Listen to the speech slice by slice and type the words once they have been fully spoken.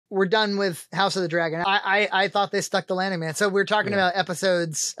we're done with House of the Dragon. I thought they stuck the landing, man. So we're talking about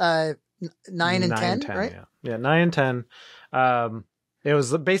episodes 9 and 10, right? Yeah, 9 and 10. It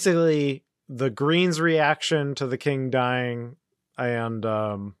was basically the Greens' reaction to the king dying and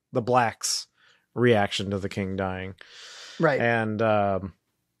the Blacks' reaction to the king dying. Right. And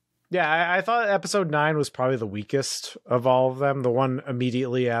I thought episode 9 was probably the weakest of all of them. The one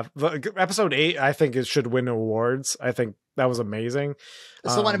immediately after episode 8, I think it should win awards. I think that was amazing.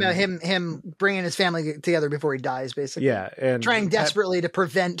 It's the one about him bringing his family together before he dies, basically. Yeah, and trying desperately to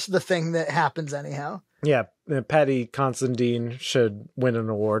prevent the thing that happens anyhow. Yeah, Paddy Considine should win an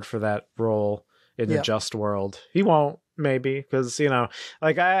award for that role in the Just World. He won't, maybe, because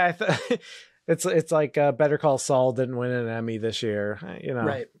like it's like Better Call Saul didn't win an Emmy this year.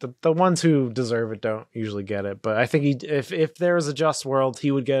 Right. The ones who deserve it don't usually get it. But I think if there was a Just World,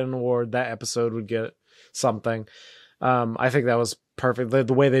 he would get an award. That episode would get something. I think that was perfect.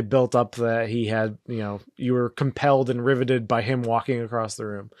 The way they built up that he had, you were compelled and riveted by him walking across the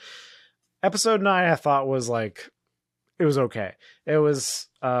room. Episode 9, I thought was like, it was okay. It was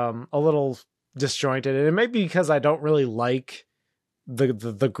a little disjointed, and it may be because I don't really like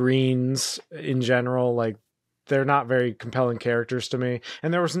the Greens in general. Like, they're not very compelling characters to me.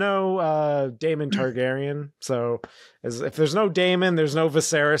 And there was no Daemon Targaryen, so if there's no Daemon, there's no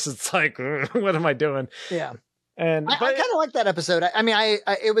Viserys. It's like, what am I doing? Yeah. And I kind of like that episode. I mean,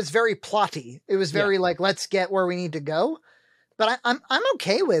 it was very plotty. It was very like, let's get where we need to go. But I'm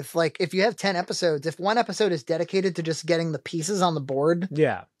okay with, like, if you have 10 episodes, if one episode is dedicated to just getting the pieces on the board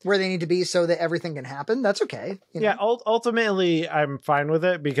where they need to be so that everything can happen, that's okay. Yeah, ultimately, I'm fine with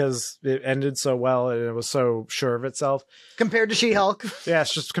it because it ended so well and it was so sure of itself. Compared to She-Hulk. Yeah,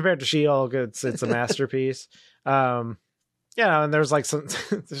 it's just compared to She-Hulk, it's a masterpiece. And there's like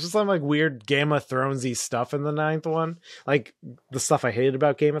there's just some like weird Game of Thrones-y stuff in the 9th one. Like the stuff I hated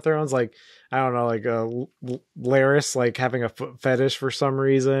about Game of Thrones, like, I don't know, like Larys like having a foot fetish for some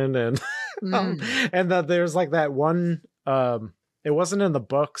reason. And and there's like that one, it wasn't in the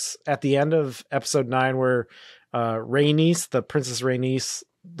books at the end of episode 9 where Rhaenys, the Princess Rhaenys,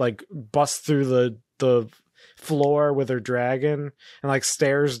 like busts through the floor with her dragon and like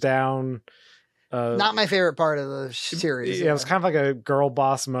stares down. Not my favorite part of the series. Yeah, it was kind of like a girl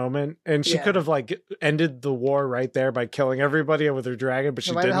boss moment, and she could have like ended the war right there by killing everybody with her dragon, but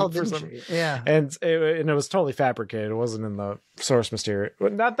she didn't. For some... Yeah, and it was totally fabricated. It wasn't in the source material.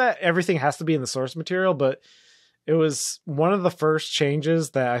 Not that everything has to be in the source material, but it was one of the first changes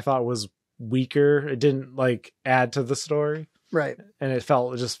that I thought was weaker. It didn't like add to the story. Right. And it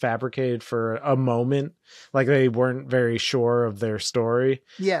felt just fabricated for a moment, like they weren't very sure of their story.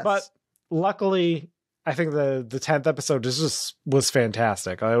 Yes. But luckily, I think the 10th episode was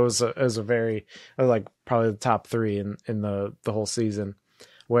fantastic. It was like probably the top 3 in the whole season,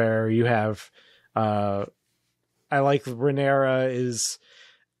 where you have I like Rhaenyra is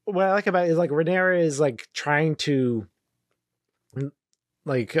what I like about it is like Rhaenyra is like trying to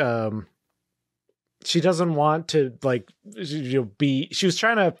like she doesn't want to like she was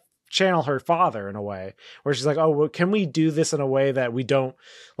trying to channel her father in a way where she's like, oh, well, can we do this in a way that we don't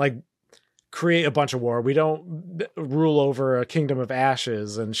like create a bunch of war, we don't rule over a kingdom of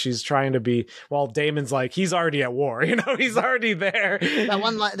ashes. And she's trying to be, while Daemon's like, he's already at war, he's already there. That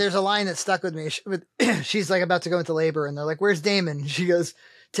one line, there's a line that stuck with me. She's like about to go into labor and they're like, where's Daemon? She goes,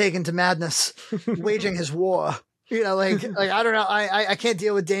 taken to madness, waging his war. Like I don't know. I can't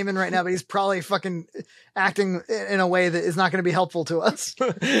deal with Daemon right now, but he's probably fucking acting in a way that is not going to be helpful to us.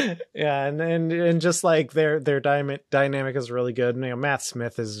 Yeah, and just like their dynamic is really good. Matt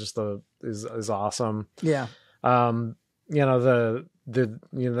Smith is just is awesome. Yeah. Then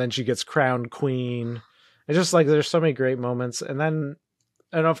she gets crowned queen. It's just like there's so many great moments, and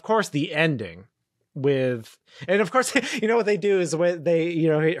of course the ending and of course what they do is the way they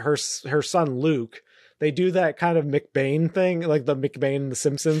her son Luke. They do that kind of McBain thing, like the McBain in The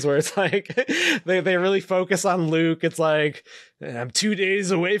Simpsons, where it's like they really focus on Luke. It's like, I'm 2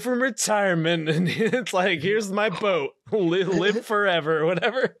 days away from retirement, and it's like, here's my boat, live forever,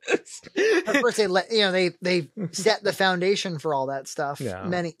 whatever. Of course, they set the foundation for all that stuff. Yeah.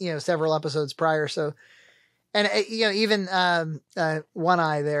 Many several episodes prior. So, and even One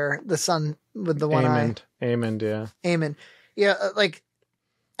Eye there, the son with the one eye, Aemond, yeah, Aemond, like.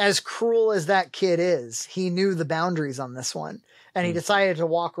 As cruel as that kid is, he knew the boundaries on this one. And he decided to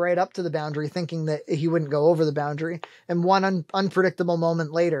walk right up to the boundary thinking that he wouldn't go over the boundary. And one unpredictable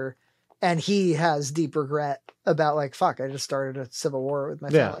moment later, and he has deep regret about like, fuck, I just started a civil war with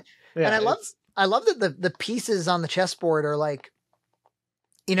my family. Yeah, and I love that the pieces on the chessboard are like,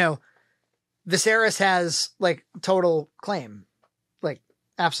 Viserys has like total claim. Like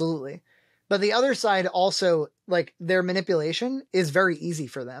Absolutely. But the other side also, like, their manipulation is very easy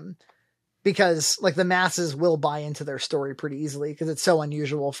for them because, like, the masses will buy into their story pretty easily because it's so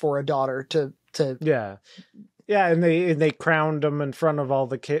unusual for a daughter to Yeah. Yeah, and they crowned him in front of all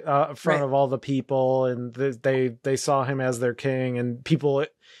the Right. of all the people, and they saw him as their king, and people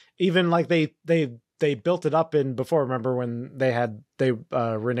even like they built it up in before. Remember when Rhaenyra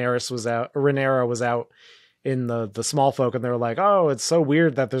was out in the small folk, and they were like, oh, it's so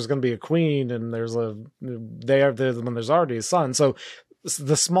weird that there's going to be a queen, and there's already a son. So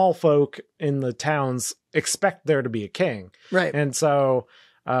the small folk in the towns expect there to be a king, right. and so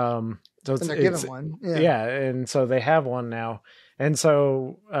so And they're given one. yeah, and so they have one now, and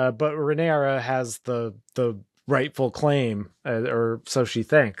so but Rhaenyra has the rightful claim, or so she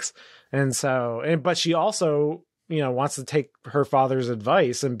thinks, and so but she also wants to take her father's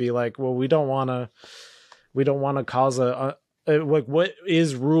advice and be like, well, we don't want to cause like, what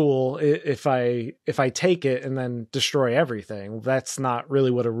is rule if I take it and then destroy everything? That's not really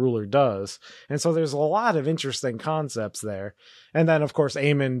what a ruler does. And so there's a lot of interesting concepts there. And then of course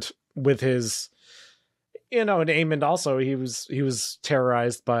Aemond with his, and Aemond also, he was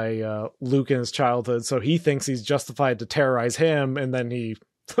terrorized by Luke in his childhood, so he thinks he's justified to terrorize him, and then he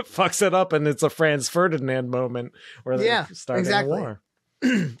fucks it up, and it's a Franz Ferdinand moment where they start a war.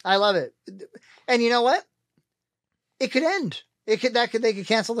 I love it. And you know what? It could end. They could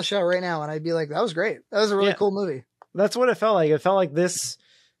cancel the show right now, and I'd be like, that was great. That was a really cool movie. That's what it felt like. It felt like this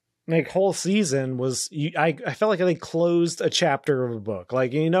whole season was, I felt like they closed a chapter of a book.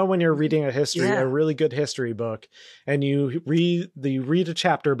 Like, when you're reading a really good history book, and you read a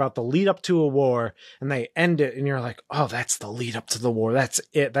chapter about the lead up to a war, and they end it, and you're like, oh, that's the lead up to the war. That's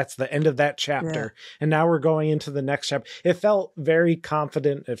it. That's the end of that chapter. Yeah. And now we're going into the next chapter. It felt very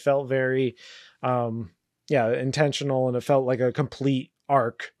confident. It felt very, intentional, and it felt like a complete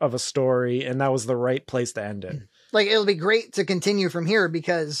arc of a story, and that was the right place to end it. Like, it'll be great to continue from here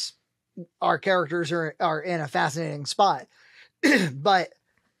because our characters are in a fascinating spot. But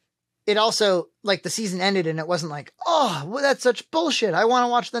it also, like, the season ended and it wasn't like, oh, well, that's such bullshit, I want to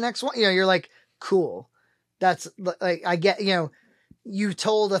watch the next one. You're like, cool. That's like, I get, you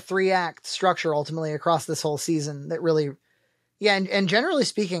told a 3-act structure ultimately across this whole season that really, and generally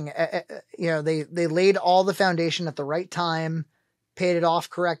speaking, they laid all the foundation at the right time, paid it off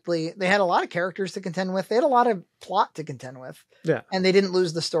correctly. They had a lot of characters to contend with. They had a lot of plot to contend with. Yeah. And they didn't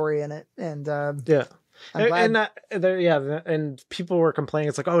lose the story in it. And I'm glad. And people were complaining.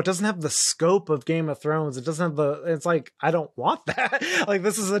 It's like, oh, it doesn't have the scope of Game of Thrones. It doesn't have it's like, I don't want that. Like,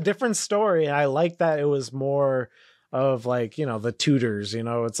 this is a different story. And I like that it was more of like, the Tudors,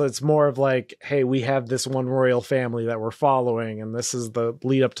 it's more of like, hey, we have this one royal family that we're following, and this is the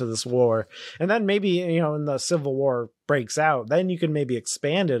lead up to this war. And then maybe, in the Civil War breaks out, then you can maybe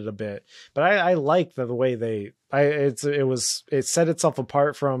expand it a bit. But I like the way it set itself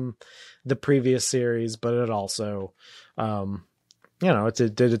apart from the previous series, but it also,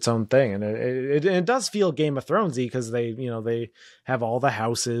 it did its own thing. And it does feel Game of Thronesy because they have all the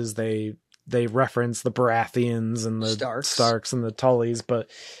houses, they reference the Baratheons and the Starks and the Tullys,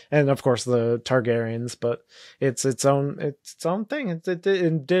 and of course the Targaryens, but it's its own thing. It did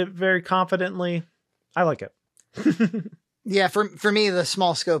it very confidently. I like it. Yeah. For me, the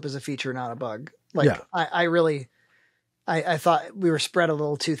small scope is a feature, not a bug. Like, yeah. I really thought we were spread a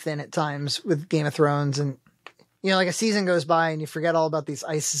little too thin at times with Game of Thrones, and like a season goes by and you forget all about these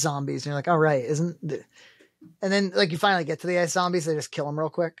ice zombies, and you're like, all right, and then, like, you finally get to the ice zombies, they just kill them real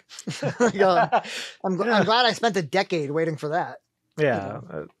quick. I'm glad I spent a decade waiting for that. Yeah,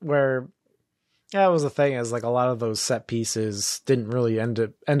 that was the thing, is like a lot of those set pieces didn't really end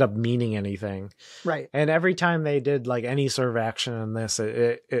up meaning anything. Right. And every time they did like any sort of action in this,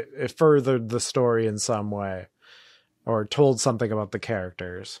 it furthered the story in some way, or told something about the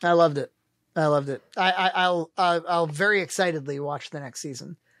characters. I loved it. I'll very excitedly watch the next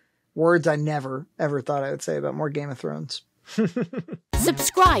season. Words I never, ever thought I would say about more Game of Thrones.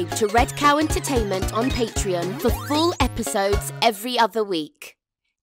 Subscribe to Red Cow Entertainment on Patreon for full episodes every other week.